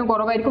ചെയ്ത് അപ്പൊ ഏറ്റവും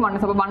കുറവായിരിക്കും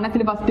 1s. അപ്പൊ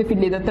 1s ഫസ്റ്റ്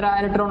ഫില്ല് ചെയ്ത് എത്ര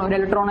ഇലക്ട്രോൺ? ഒരു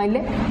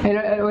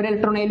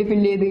ഇലക്ട്രോണിൽ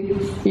ഫില്ല് ചെയ്ത്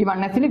ഈ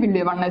 1s ഫില്ല്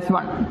ചെയ്ത്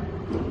 1s1.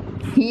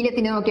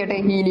 ഹീലിയത്തിന് നോക്കിയാട്ടെ.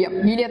 ഹീലിയം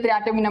എത്ര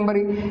ആറ്റോമിക് നമ്പർ?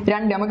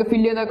 2. നമുക്ക്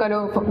ഫില്ല് ചെയ്ത് നോക്കാലോ.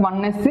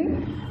 1s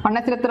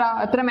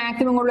എത്ര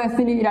മാക്സിമം ഉള്ളു?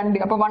 എസ്സിൽ 2.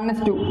 അപ്പൊ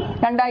 1s2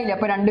 2ആയില്ലേ?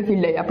 അപ്പൊ 2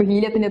 ഫില്ലായി. അപ്പൊ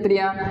ഹീലിയത്തിന്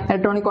എത്രയാ?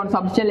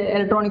 സബ്ഷെൽ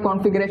ഇലക്ട്രോണിക്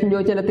കോൺഫിഗറേഷൻ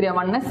ചോദിച്ചാൽ എത്രയാ?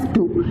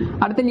 1s2.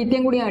 അടുത്ത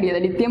ലിത്യം കൂടി അറിയാതെ.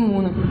 ലിത്യം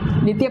 3.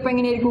 ലിത്യം അപ്പം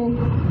എങ്ങനെയായിരിക്കും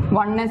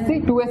 1s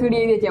 2s കൂടി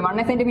എഴുതി വെച്ചാൽ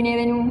 1s പിന്നെ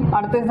ഏതായിരുന്നു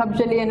അടുത്ത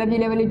സബ്ഷെൽ എനർജി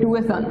ലെവൽ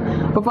 2s ആണ്.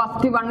 അപ്പോൾ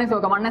ഫസ്റ്റ് 1s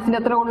നോക്കാം. 1s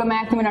എത്ര ഉള്ളൂ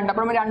മാക്സിമം 2.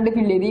 അപ്പോൾ നമ്മൾ 2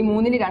 ഫില്ല് ചെയ്ത് ഈ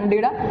 3 2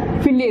 ഇവിടെ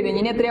ഫില്ല് ചെയ്ത്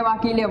ഇനി എത്രയാണ്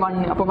ബാക്കിയില്ലേ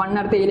 1. അപ്പോൾ 1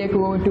 അടുത്ത എയിലേക്ക്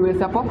പോകും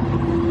 2s. അപ്പോൾ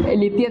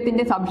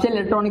ലിത്യത്തിന്റെ സബ്ഷെൽ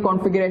ഇലക്ട്രോണിക്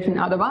കോൺഫിഗറേഷൻ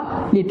അഥവാ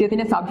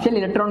ലിത്യത്തിന്റെ സബ്ഷെൽ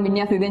ഇലക്ട്രോൺ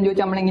വിന്യാസം ഇതെന്ന്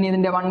ചോദിച്ചാൽ നമ്മൾ എങ്ങനെ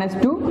ഇതിന്റെ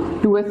 1s2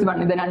 2s1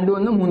 ഇത് 2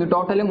 1 3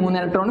 ടോട്ടൽ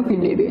 3 ഇലക്ട്രോൺ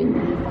ഫില്ല് ചെയ്ത് കഴിഞ്ഞു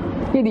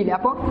ഇതില്ല.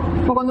 അപ്പോൾ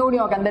നമുക്ക് ഒന്നുകൂടി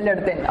നോക്കാം എന്തെല്ലാം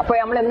എടുത്തേ. അപ്പോൾ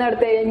നമ്മൾ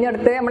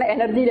ഇന്നടുത്ത് നമ്മൾ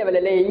എനർജി ലെവൽ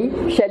അല്ലേ ഈ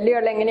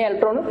ഷെല്ലുകളിൽ എങ്ങനെ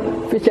ഇലക്ട്രോൺ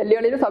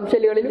ഷെല്ലുകളിലും സബ്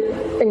ഷെല്ലുകളിലും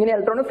എങ്ങനെ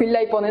ഇലക്ട്രോൺ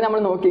ഫില്ലായി പോകുന്നത് നമ്മൾ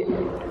നോക്കി.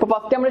 അപ്പോൾ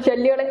ഫസ്റ്റ് നമ്മൾ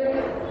ഷെല്ലുകൾ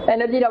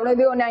എനർജി ലെവൽ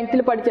ഇത്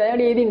 9th പഠിച്ചത്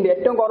അതിനോട് എഴുതിയിട്ടുണ്ട്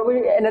ഏറ്റവും കുറവ്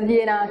എനർജി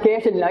കെ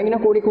ഷെല്ലിൽ അങ്ങനെ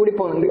കൂടി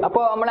പോകുന്നുണ്ട്.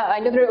 അപ്പോൾ നമ്മൾ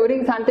അതിൻ്റെ ഒരു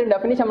സാധനത്തിന്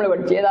ഡെഫിനിഷൻ നമ്മൾ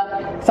പഠിച്ചു ഏതാ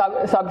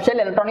സബ്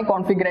ഷെൽ ഇലക്ട്രോണിക്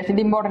കോൺഫിഗറേഷൻ.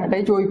 ഇത് ഇമ്പോർട്ടൻ്റ്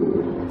ആയി ചോദിക്കും.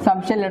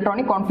 സബ് ഷെൽ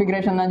ഇലക്ട്രോണിക്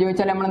കോൺഫിഗറേഷൻ എന്നാ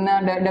ചോദിച്ചാൽ നമ്മൾ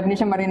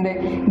ഡെഫിനിഷൻ പറയുന്നത്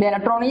the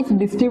electron is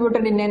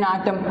distributed in an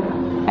atom.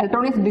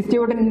 Electron is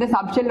distributed in the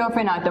subshell of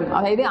an atom.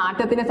 അതായത്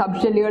ആറ്റത്തിലെ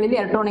സബ്ഷെല്ലുകളിൽ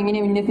ഇലക്ട്രോൺ എങ്ങനെ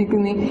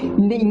വിന്യസിക്കുന്നത്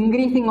in the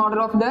increasing order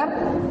of there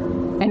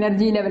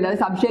energy level. അത്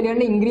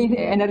സബ്ഷെല്ലുകളുടെ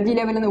energy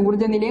level എന്ന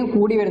ഊർജ്ജ നിലയം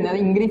കൂടി വരുന്നത്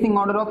increasing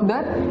order of the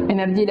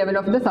energy level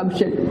of the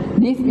subshell.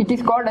 It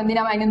is called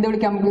എന്തിനാ അതിനെന്ത്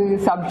വിളിക്കാം നമുക്ക്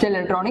സബ്ഷെൽ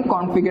ഇലക്ട്രോണിക്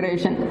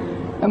കോൺഫിഗറേഷൻ.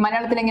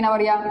 മലയാളത്തിൽ എങ്ങനെ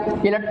പറയാ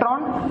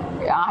ഇലക്ട്രോൺ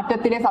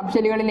ആറ്റത്തിലെ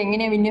സബ്ഷെല്ലുകളിൽ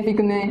എങ്ങനെയാണ്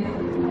വിന്യസിക്കുന്നത്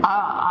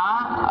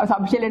ആ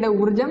സബ്ഷെല്ലുടെ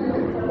ഊർജ്ജം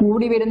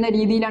കൂടി വരുന്ന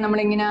രീതിയിലാണ് നമ്മൾ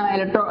എങ്ങനെ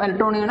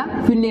ഇലക്ട്രോണുകളെ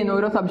ഫില്ല് ചെയ്യുന്നത്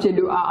ഓരോ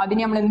സബ്ഷെല്ലും.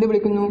 അതിനെ നമ്മൾ എന്ത്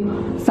വിളിക്കുന്നു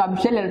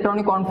സബ്ഷെൽ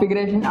ഇലക്ട്രോണിക്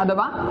കോൺഫിഗറേഷൻ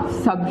അഥവാ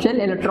സബ്ഷെൽ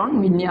ഇലക്ട്രോൺ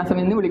വിന്യാസം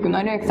എന്ന് വിളിക്കുന്നു.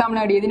 അതിന് എക്സാമ്പിൾ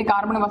ആഡ് ഇതിന്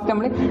കാർബൺ ഫസ്റ്റ്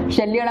നമ്മൾ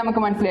ഷെല്ലുകൾ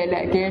നമുക്ക്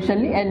മനസ്സിലായില്ലേ K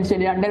shell L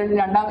shell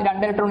 2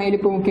 electron എയിൽ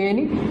പോകും കെയിൽ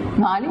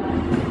 4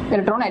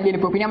 ഇലക്ട്രോൺ എല്ലിൽ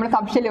പോകും. പിന്നെ നമ്മൾ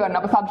സബ്ഷെല്ല് പറഞ്ഞു.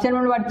 അപ്പോൾ സബ്ഷെൽ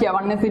നമ്മൾ പഠിച്ചാൽ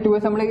 1s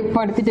 2s നമ്മൾ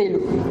ഇപ്പോൾ എടുത്ത്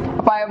ചെയ്തു.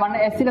 അപ്പോൾ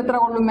 1s എത്ര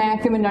കൊള്ളും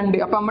മാക്സിമം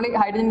 2. അപ്പോൾ നമ്മൾ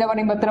ഹൈഡ്രജൻ്റെ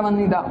പറയുമ്പോൾ എത്ര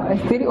വന്ന് ഇതാ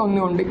s 1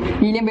 ഉണ്ട്.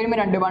 ഹീലിയം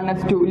വരുമ്പോൾ 2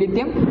 1s2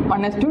 ലിത്യം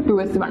 1s2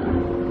 2s1.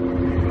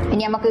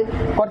 ഇനി നമുക്ക്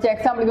കുറച്ച്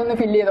എക്സാമ്പിൾ ഇതൊന്ന്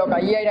ഫില്ല് ചെയ്ത് നോക്കാം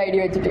ഈ ഒരു ഐഡിയ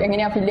വെച്ചിട്ട്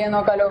എങ്ങനെയാണ് ഫില്ല് ചെയ്യാൻ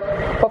നോക്കാലോ.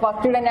 അപ്പോൾ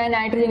ഫസ്റ്റ് ഇവിടെ ഞാൻ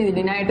നൈട്രജൻ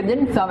ഇതില്ല നൈട്രജൻ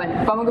 7.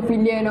 അപ്പോൾ നമുക്ക്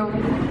ഫില്ല് ചെയ്യാനോ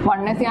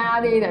 1s ഞാൻ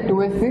ആദ്യം ചെയ്താൽ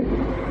 2s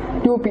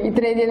 2p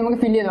ഇത്ര ചെയ്ത്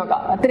നമുക്ക് ഫില്ല് ചെയ്ത്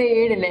നോക്കാം. അത്ര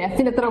 7 അല്ലേ s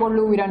എത്ര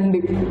കൊള്ളൂ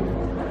 2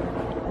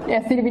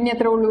 s പിന്നെ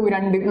എത്ര ഉള്ളൂ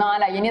 2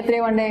 4 ഇനി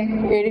എത്രയാണ് വേണ്ടേ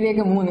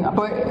 7ലേക്ക് 3.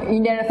 അപ്പോൾ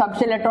ഇതിന്റെ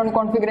സബ്ഷെൽ ഇലക്ട്രോണിക്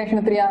കോൺഫിഗറേഷൻ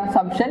എത്രയാ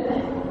സബ്ഷെൽ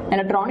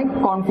ഇലക്ട്രോണിക്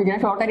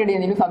കോൺഫിഗറേഷൻ ഷോർട്ടായിട്ട്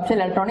ചെയ്യുന്നില്ല സബ്ഷെൽ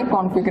ഇലക്ട്രോണിക്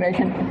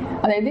കോൺഫിഗറേഷൻ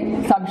അതായത്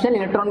സബ്ഷെൽ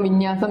ഇലക്ട്രോൺ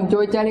വിന്യാസം.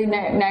 ചോദിച്ചാൽ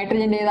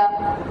നൈട്രജൻ്റെ ഏതാ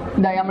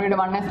ഇതാ നമ്മളിവിടെ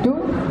 1s2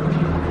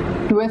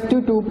 2s2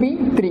 2p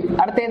 3.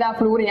 അടുത്തേതാ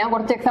ഫ്ലൂറിൻ. ഞാൻ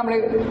കുറച്ച് എക്സാമ്പിൾ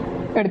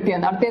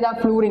എടുത്തിയാണ്. അടുത്തേതാ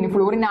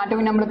fluorine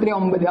atom number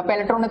 9. അപ്പോൾ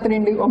ഇലക്ട്രോൺ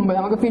എത്രയുണ്ട് 9.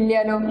 നമുക്ക് ഫില്ല്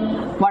ചെയ്യാലോ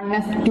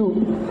 1s2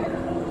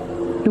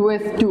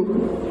 2s2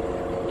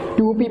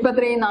 2p ഇപ്പം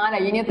എത്രയും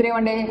 4 ഇനി എത്രയും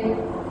വേണ്ടേ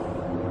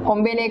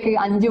 9ലേക്ക്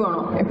 5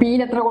 വേണം.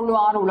 പിയിൽ എത്ര കൊള്ളു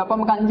 6 ഉള്ളു. അപ്പോൾ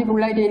നമുക്ക് 5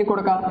 ഫുള്ളായിട്ട് ഇതിൽ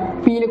കൊടുക്കാം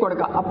പിയിൽ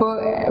കൊടുക്കാം. അപ്പോൾ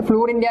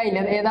ഫ്ലൂറിൻ്റെ ആയില്ല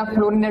ഏതാ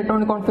ഫ്ലൂറിൻ്റെ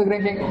electronic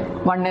configuration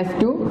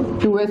 1s2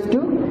 2s2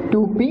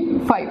 2p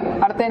 5.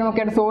 അടുത്ത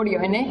നോക്കിയാൽ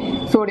സോഡിയം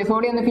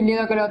ഒന്ന് ഫില്ല്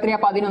ചെയ്ത് നോക്കാലോ എത്രയാ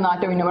 11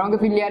 ആറ്റം. പിന്നെ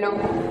നമുക്ക് ഫില്ല് ചെയ്യാലോ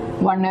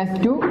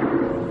 1s2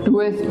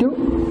 2s2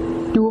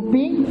 2p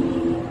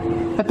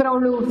എത്ര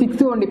ഉള്ളൂ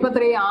 6 കൊണ്ട്. ഇപ്പം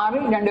എത്രയും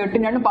 6 2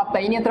 8 2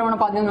 10 ഇനി എത്ര വേണം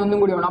 11 ഒന്നും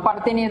കൂടി വേണം. അപ്പോൾ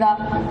അടുത്തതിന് ഏതാ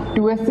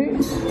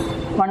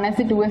 1s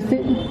 2s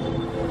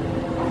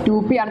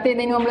 2p. അടുത്ത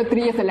ഏതെങ്കിലും നമ്മൾ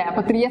 3s അല്ലേ.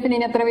 അപ്പോൾ 3s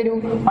ഇനി എത്ര വരും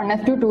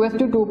 1s2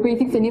 2s2 2p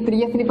 6 ഇനി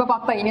 3s ഇപ്പോൾ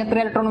 10 ഇനി എത്ര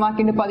ഇലക്ട്രോൺ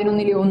ബാക്കിയുണ്ട്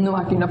 11 1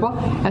 ബാക്കിയുണ്ട്. അപ്പോൾ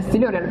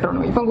s-ൽ 1 ഇലക്ട്രോൺ.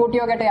 ഇപ്പം കൂട്ടി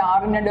നോക്കട്ടെ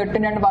 6 2 8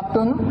 2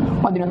 10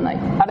 11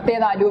 അടുത്ത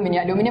ഏതാ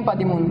അലൂമിനിയം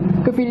 13.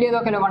 നമുക്ക് ഫില്ല് ചെയ്ത്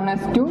നോക്കല്ലോ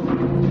 1s2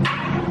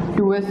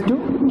 2s2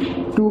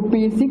 2p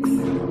 6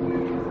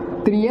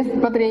 3s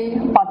ഇപ്പോൾ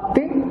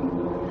 10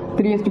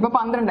 3s ഇപ്പോൾ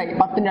 12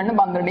 10 2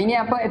 12. ഇനി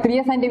അപ്പോൾ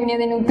 3s അതിൻ്റെ പിന്നെ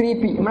ഏതെങ്കിലും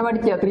 3p നമ്മൾ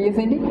പഠിക്കുക 3s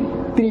അതിൻ്റെ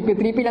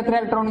 3p എത്ര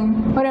ഇലക്ട്രോൺ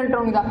 1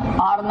 ഇലക്ട്രോൺ ഇതാ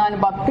 6 4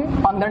 10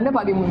 12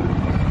 13.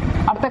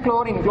 അടുത്ത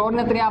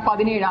ക്ലോറിൻ എത്രയാ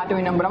 17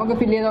 ആറ്റോമിക് നമ്പർ. നമുക്ക്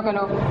ഫില്ല് ചെയ്ത്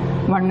നോക്കാലോ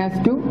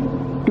 1s2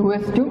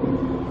 2s2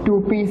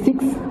 2p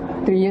 6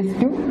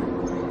 3s2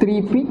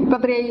 3p ഇപ്പോൾ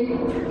എത്രയായി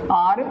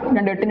 6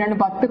 2 8 2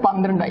 10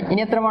 12.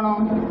 ഇനി എത്ര വേണോ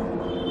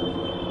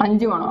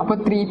 5 വേണം. അപ്പോൾ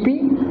 3p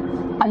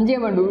 5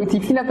 വേണ്ടു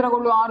 6ൽ എത്ര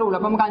കൊള്ളു 6 ഉള്ളു.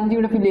 അപ്പോൾ നമുക്ക് 5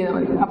 ഇവിടെ ഫില്ല് ചെയ്താൽ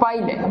മതി. അപ്പോൾ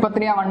ആയില്ലേ. അപ്പോൾ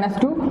എത്രയാ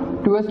 1s2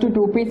 2s2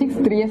 2p 6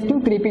 3s2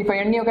 3p 5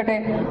 എണ്ണി നോക്കട്ടെ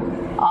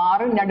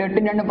 6 2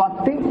 8 2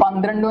 10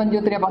 12 5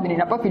 എത്രയാ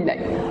 17. അപ്പോൾ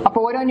ഫില്ലായി. അപ്പോൾ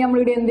ഓരോന്നും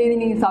നമ്മളിവിടെ എന്ത്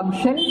ചെയ്തിനി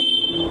സബ്ഷെൽ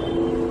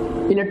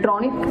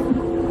ഇലക്ട്രോണിക്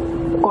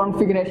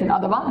കോൺഫിഗറേഷൻ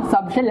അഥവാ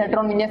സബ്ഷെൽ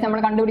ഇലക്ട്രോൺ വിന്യാസം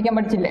നമ്മൾ കണ്ടുപിടിക്കാൻ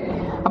പഠിച്ചില്ലേ.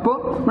 അപ്പോൾ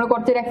നമ്മൾ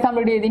കുറച്ചൊരു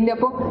എക്സാമ്പിൾ ഇടുക. ഇതിൻ്റെ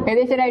അപ്പോൾ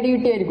ഏകദേശം ഒരു ഐഡിയ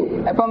കിട്ടിയായിരിക്കും.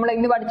 അപ്പോൾ നമ്മൾ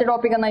ഇന്ന് പഠിച്ച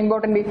ടോപ്പിക് എന്നാ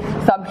ഇമ്പോർട്ടൻറ്റ്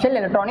സബ്ഷെൽ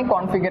ഇലക്ട്രോണിക്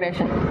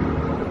കോൺഫിഗറേഷൻ.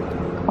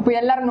 അപ്പോൾ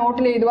എല്ലാവരും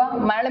നോട്ടിൽ എഴുതുക.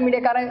 മലയാളം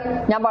മീഡിയക്കാരെ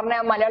ഞാൻ പറഞ്ഞ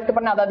മലയാളത്തിൽ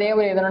പറഞ്ഞാൽ അത്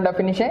അതേപോലെ എഴുതണം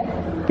ഡെഫിനിഷൻ.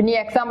 പിന്നെ ഈ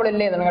എക്സാമ്പിൾ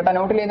എല്ലാം എഴുതണം കേട്ടോ.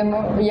 നോട്ടിൽ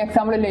എഴുതുമ്പോൾ ഈ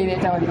എക്സാമ്പിൾ എല്ലാം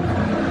എഴുതിയേച്ചാൽ മതി.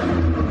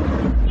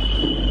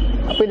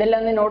 അപ്പോൾ ഇതെല്ലാം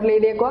ഒന്ന് നോട്ടിൽ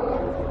എഴുതിയേക്കുക.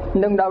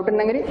 എന്തെങ്കിലും ഡൗട്ട്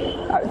ഉണ്ടെങ്കിൽ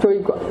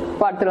ചോദിക്കുക.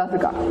 അപ്പോൾ അടുത്ത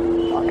ക്ലാസ്സിൽ കാണാം.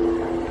 ഓക്കെ.